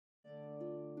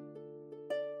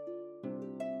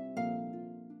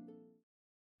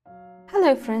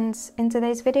Hello friends, in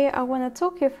today's video I want to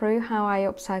talk you through how I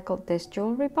upcycled this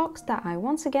jewellery box that I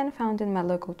once again found in my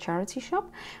local charity shop.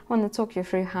 I want to talk you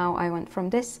through how I went from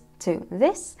this to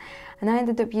this, and I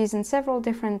ended up using several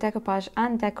different decoupage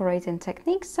and decorating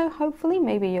techniques, so hopefully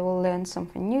maybe you will learn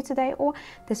something new today, or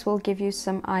this will give you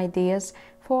some ideas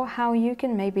for how you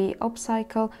can maybe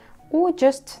upcycle or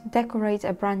just decorate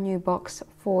a brand new box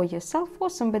for yourself or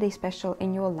somebody special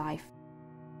in your life.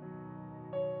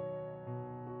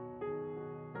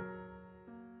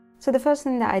 So the first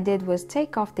thing that I did was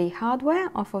take off the hardware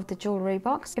off of the jewellery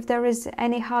box. If there is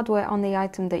any hardware on the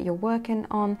item that you're working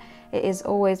on, it is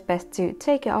always best to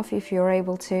take it off if you're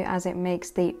able to, as it makes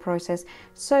the process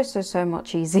so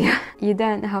much easier. You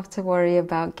don't have to worry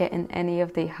about getting any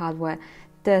of the hardware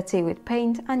dirty with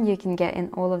paint, and you can get in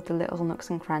all of the little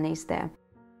nooks and crannies there.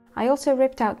 I also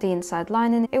ripped out the inside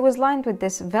lining. It was lined with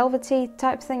this velvety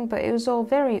type thing, but it was all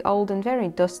very old and very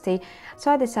dusty, so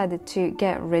I decided to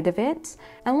get rid of it.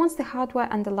 And once the hardware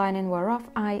and the lining were off,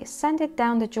 I sanded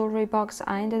down the jewellery box.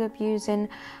 I ended up using,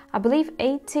 I believe,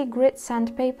 80 grit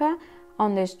sandpaper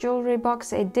on this jewellery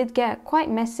box. It did get quite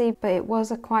messy, but it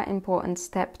was a quite important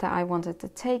step that I wanted to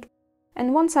take.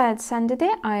 And once I had sanded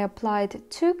it, I applied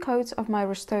 2 coats of my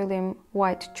Rust-Oleum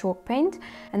white chalk paint,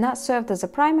 and that served as a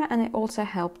primer, and it also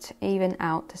helped even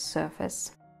out the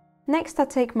surface. Next, I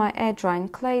take my air drying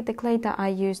clay. The clay that I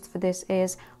used for this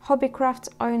is Hobbycraft's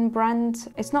own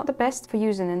brand. It's not the best for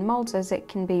using in molds, as it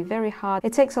can be very hard.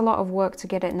 It takes a lot of work to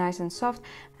get it nice and soft,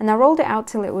 and I rolled it out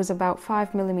till it was about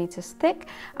 5 millimeters thick,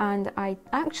 and I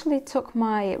actually took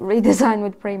my Redesign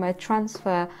with Prima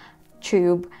transfer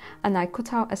tube and I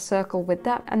cut out a circle with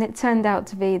that, and it turned out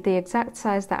to be the exact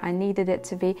size that I needed it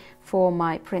to be for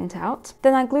my printout.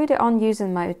 Then I glued it on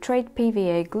using my trade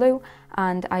PVA glue,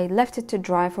 and I left it to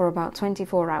dry for about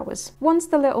 24 hours. Once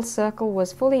the little circle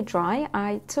was fully dry,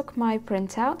 I took my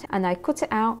printout and I cut it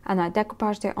out and I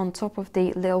decoupaged it on top of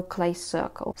the little clay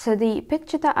circle. So the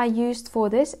picture that I used for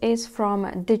this is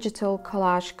from Digital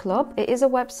Collage Club. It is a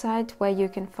website where you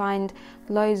can find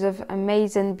loads of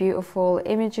amazing, beautiful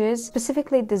images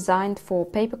specifically designed for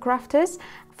paper crafters.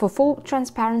 For full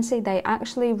transparency, they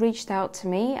actually reached out to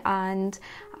me, and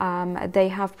they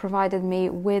have provided me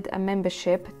with a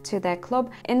membership to their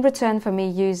club in return for me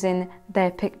using their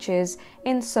pictures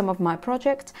in some of my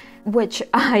projects, which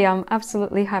I am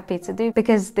absolutely happy to do,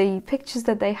 because the pictures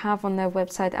that they have on their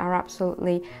website are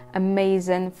absolutely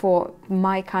amazing for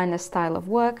my kind of style of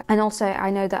work. And also, I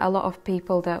know that a lot of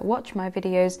people that watch my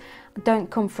videos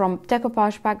don't come from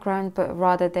decoupage background, but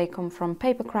rather they come from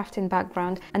paper crafting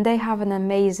background, and they have an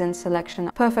amazing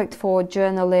selection, perfect for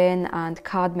journaling and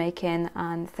card making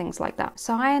and things like that.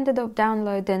 So I ended up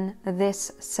downloading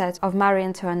this set of Marie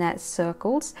Antoinette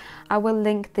circles. I will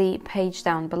link the page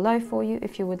down below for you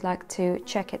if you would like to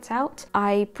check it out.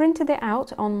 I printed it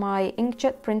out on my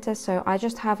inkjet printer, so I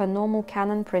just have a normal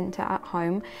Canon printer at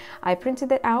home. I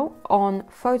printed it out on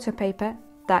photo paper.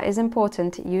 That is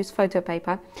important, use photo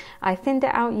paper. I thinned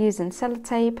it out using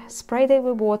sellotape, sprayed it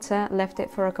with water, left it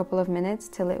for a couple of minutes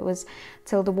till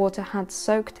the water had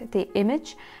soaked the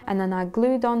image, and then I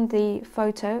glued on the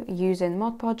photo using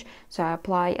Mod Podge. So I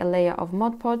apply a layer of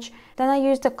Mod Podge, then I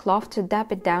used a cloth to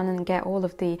dab it down and get all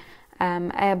of the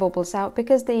air bubbles out.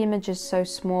 Because the image is so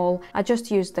small, I just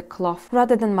used the cloth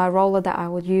rather than my roller that I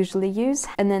would usually use,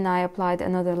 and then I applied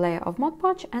another layer of Mod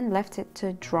Podge and left it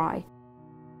to dry.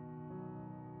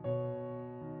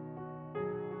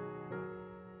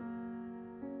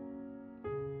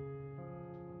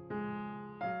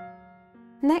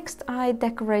 Next, I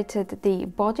decorated the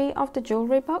body of the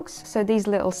jewellery box. So these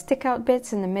little stick out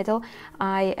bits in the middle,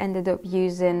 I ended up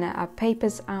using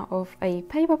papers out of a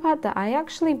paper pad that I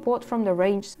actually bought from the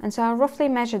range. And so I roughly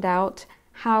measured out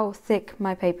how thick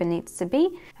my paper needs to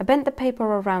be. I bent the paper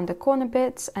around the corner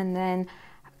bits and then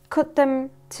cut them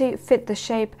to fit the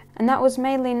shape. And that was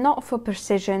mainly not for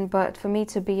precision, but for me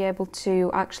to be able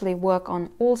to actually work on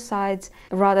all sides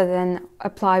rather than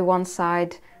apply one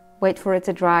side, wait for it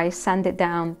to dry, sand it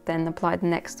down, then apply the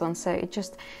next one. So it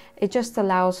just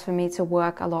allows for me to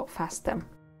work a lot faster.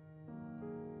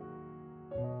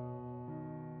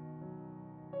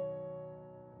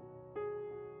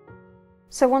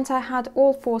 So once I had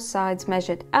all 4 sides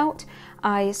measured out,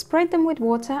 I sprayed them with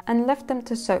water and left them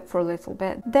to soak for a little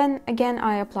bit. Then again,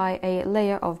 I apply a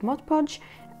layer of Mod Podge,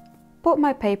 put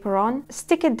my paper on,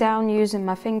 stick it down using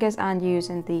my fingers and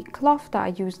using the cloth that I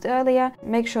used earlier.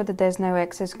 Make sure that there's no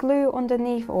excess glue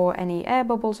underneath or any air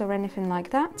bubbles or anything like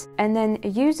that. And then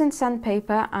using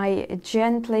sandpaper, I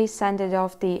gently sanded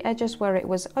off the edges where it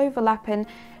was overlapping,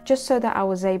 just so that I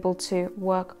was able to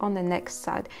work on the next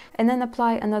side, and then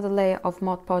apply another layer of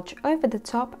Mod Podge over the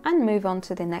top and move on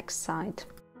to the next side.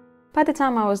 By the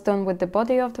time I was done with the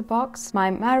body of the box, my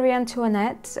Marie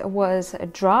Antoinette was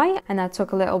dry, and I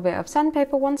took a little bit of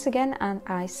sandpaper once again and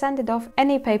I sanded off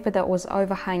any paper that was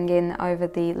overhanging over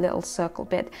the little circle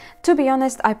bit. To be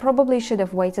honest, I probably should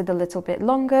have waited a little bit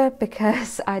longer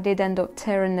because I did end up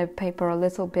tearing the paper a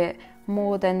little bit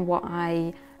more than what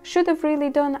I should have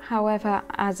really done. However,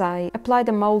 as I applied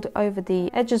the mold over the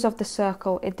edges of the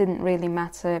circle, it didn't really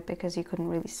matter because you couldn't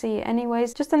really see it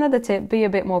anyways. Just another tip, be a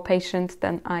bit more patient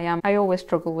than I am. I always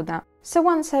struggle with that. So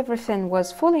once everything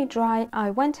was fully dry, I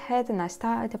went ahead and I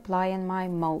started applying my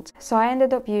mold. So I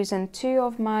ended up using 2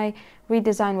 of my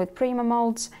Redesign with Prima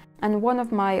molds and 1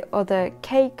 of my other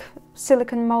cake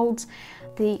silicone molds.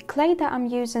 The clay that I'm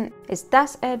using is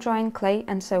Das air drying clay,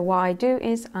 and so what I do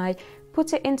is I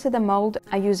put it into the mold.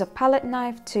 I use a palette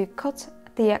knife to cut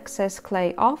the excess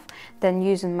clay off, then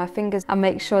using my fingers I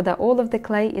make sure that all of the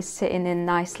clay is sitting in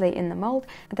nicely in the mold.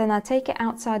 Then I take it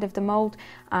outside of the mold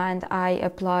and I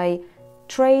apply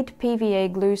Trade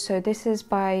PVA glue. So this is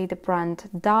by the brand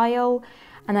Dial,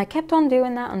 and I kept on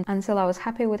doing that until I was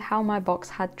happy with how my box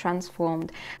had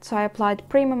transformed. So I applied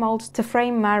Prima molds to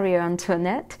frame Marie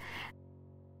Antoinette.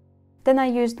 Then I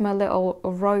used my little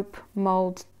rope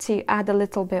mold to add a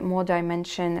little bit more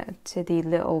dimension to the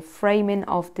little framing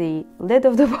of the lid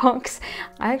of the box.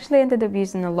 I actually ended up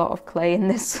using a lot of clay in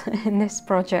this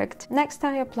project. Next,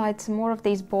 I applied some more of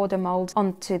these border molds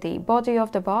onto the body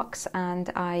of the box,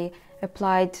 and I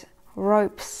applied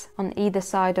ropes on either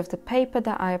side of the paper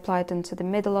that I applied into the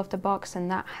middle of the box,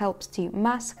 and that helps to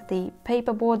mask the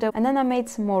paper border. And then I made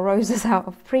some more roses out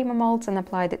of Prima molds and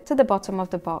applied it to the bottom of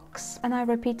the box, and I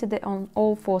repeated it on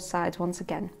all 4 sides once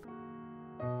again.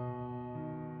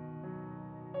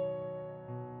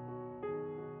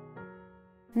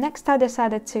 Next, I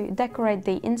decided to decorate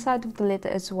the inside of the lid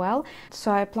as well.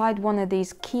 So I applied one of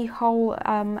these keyhole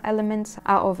elements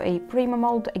out of a Prima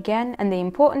mold again. And the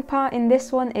important part in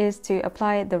this one is to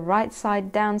apply it the right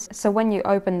side down. So when you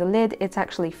open the lid, it's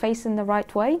actually facing the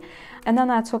right way. And then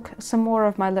I took some more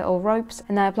of my little ropes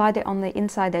and I applied it on the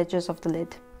inside edges of the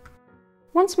lid.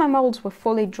 Once my molds were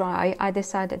fully dry, I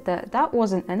decided that that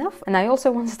wasn't enough, and I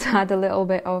also wanted to add a little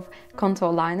bit of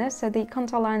contour liner. So the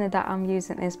contour liner that I'm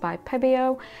using is by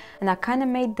Pebeo, and I kind of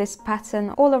made this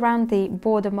pattern all around the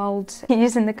border molds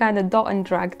using the kind of dot and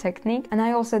drag technique. And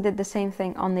I also did the same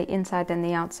thing on the inside and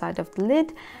the outside of the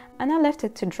lid, and I left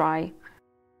it to dry.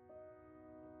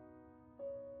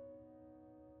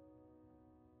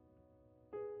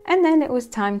 And then it was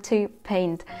time to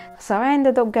paint. So I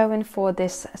ended up going for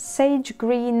this sage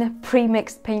green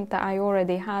pre-mixed paint that I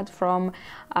already had from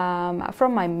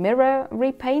my mirror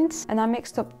repaints, and I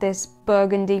mixed up this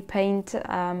burgundy paint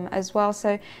as well.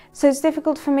 So it's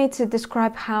difficult for me to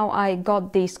describe how I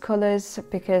got these colors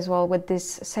because, well, with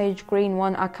this sage green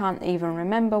one I can't even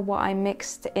remember what I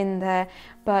mixed in there.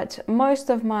 But most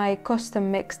of my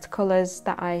custom mixed colors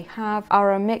that I have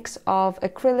are a mix of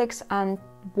acrylics and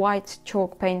white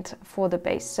chalk paint for the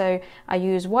base. So I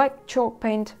use white chalk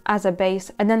paint as a base,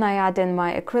 and then I add in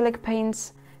my acrylic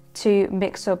paints to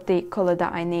mix up the color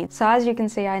that I need. So as you can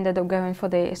see, I ended up going for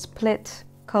the split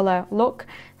color look.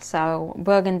 So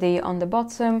burgundy on the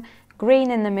bottom,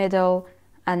 green in the middle,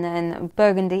 and then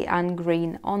burgundy and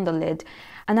green on the lid.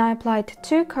 And I applied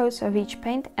 2 coats of each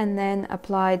paint and then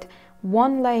applied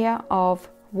 1 layer of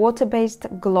water-based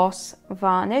gloss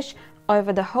varnish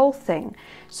over the whole thing.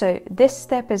 So this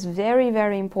step is very,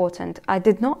 very important. I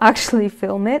did not actually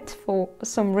film it for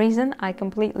some reason. I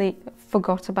completely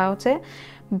forgot about it,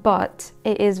 but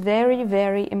it is very,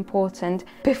 very important.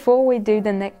 Before we do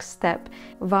the next step,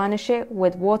 varnish it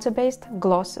with water-based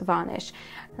gloss varnish.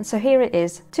 And so here it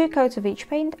is, 2 coats of each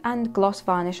paint and gloss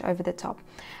varnish over the top.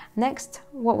 Next,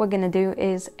 what we're going to do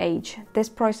is age. This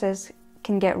process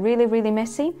can get really, really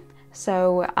messy.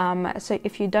 So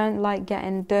if you don't like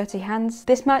getting dirty hands,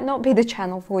 this might not be the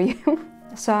channel for you.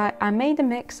 So I made a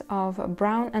mix of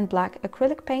brown and black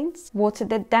acrylic paints,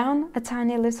 watered it down a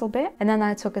tiny little bit, and then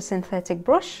I took a synthetic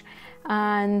brush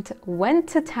and went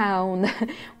to town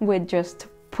with just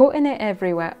putting it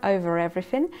everywhere over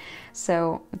everything.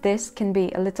 So this can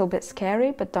be a little bit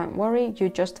scary, but don't worry, you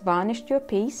just varnished your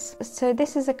piece. So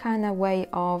this is a kind of way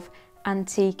of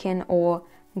antiquing or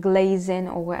glazing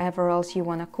or whatever else you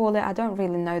want to call it. I don't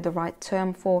really know the right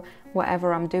term for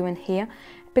whatever I'm doing here.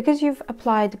 Because you've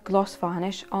applied gloss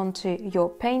varnish onto your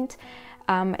paint,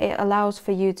 it allows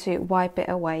for you to wipe it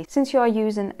away. Since you are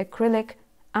using acrylic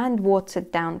and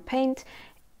watered down paint,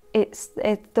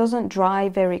 it doesn't dry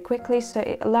very quickly, so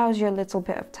it allows you a little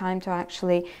bit of time to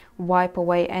actually wipe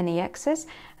away any excess.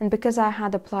 And because I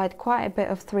had applied quite a bit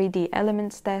of 3D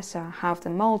elements there, so I have the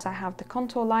molds, I have the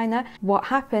contour liner, what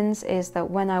happens is that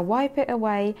when I wipe it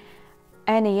away,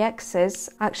 any excess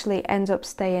actually ends up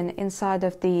staying inside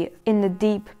of in the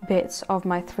deep bits of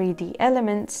my 3D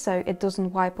elements, so it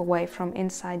doesn't wipe away from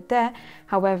inside there.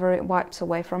 However, it wipes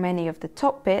away from any of the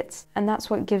top bits, and that's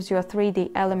what gives your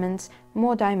 3D elements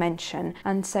more dimension.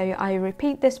 And so I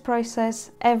repeat this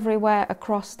process everywhere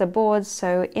across the board,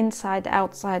 so inside,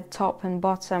 outside, top and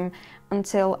bottom,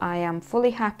 until I am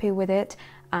fully happy with it.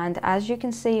 And as you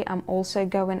can see, I'm also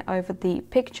going over the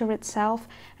picture itself,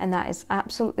 and that is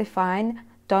absolutely fine.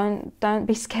 Don't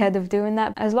be scared of doing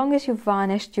that. As long as you've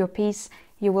varnished your piece,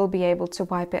 you will be able to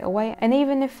wipe it away. And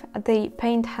even if the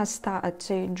paint has started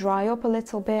to dry up a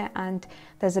little bit and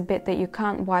there's a bit that you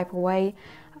can't wipe away,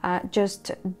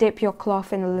 just dip your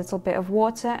cloth in a little bit of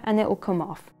water and it will come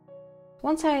off.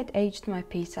 Once I had aged my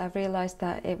piece, I realized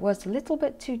that it was a little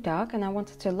bit too dark and I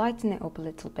wanted to lighten it up a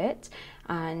little bit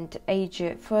and age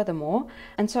it furthermore.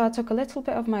 And so I took a little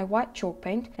bit of my white chalk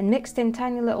paint and mixed in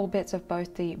tiny little bits of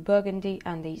both the burgundy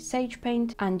and the sage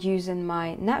paint, and using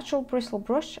my natural bristle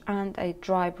brush and a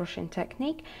dry brushing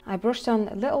technique, I brushed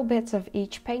on little bits of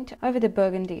each paint over the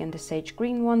burgundy and the sage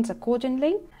green ones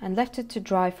accordingly and left it to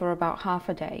dry for about half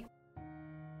a day.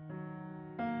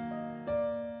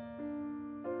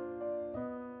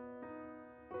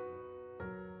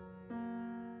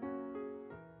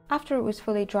 After it was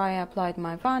fully dry, I applied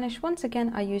my varnish. Once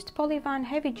again, I used Polyvan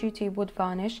Heavy Duty Wood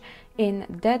Varnish in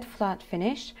Dead Flat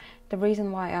Finish. The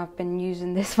reason why I've been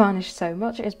using this varnish so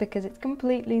much is because it's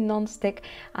completely non-stick,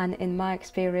 and in my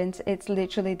experience, it's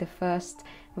literally the first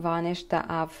varnish that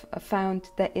I've found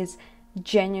that is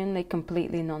genuinely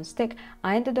completely non-stick.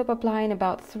 I ended up applying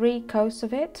about 3 coats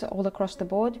of it all across the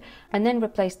board, and then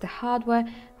replaced the hardware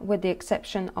with the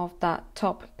exception of that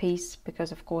top piece,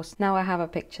 because of course now I have a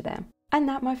picture there. And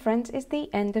that, my friends, is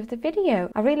the end of the video.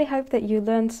 I really hope that you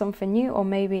learned something new, or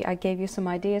maybe I gave you some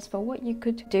ideas for what you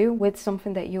could do with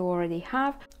something that you already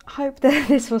have. I hope that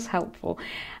this was helpful.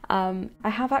 I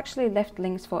have actually left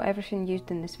links for everything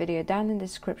used in this video down in the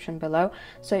description below.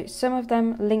 So some of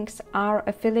them links are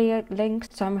affiliate links.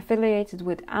 So I'm affiliated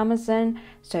with Amazon.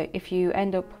 So if you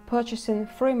end up purchasing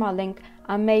through my link,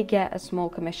 I may get a small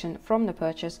commission from the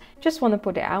purchase. Just want to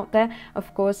put it out there.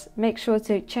 Of course, make sure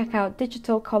to check out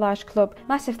Digital Collage Club.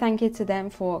 Massive thank you to them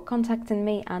for contacting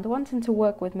me and wanting to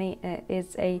work with me. It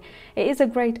is a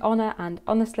great honor, and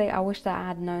honestly, I wish that I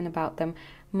had known about them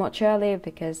much earlier,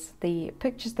 because the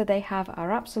pictures that they have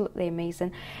are absolutely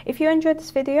amazing. If you enjoyed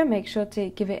this video, make sure to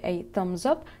give it a thumbs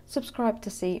up, subscribe to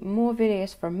see more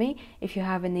videos from me. If you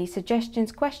have any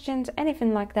suggestions, questions,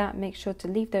 anything like that, make sure to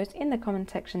leave those in the comment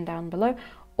section down below,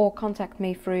 or contact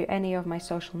me through any of my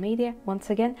social media. Once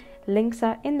again, links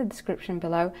are in the description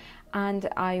below, and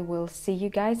I will see you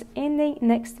guys in the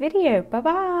next video. Bye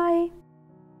bye.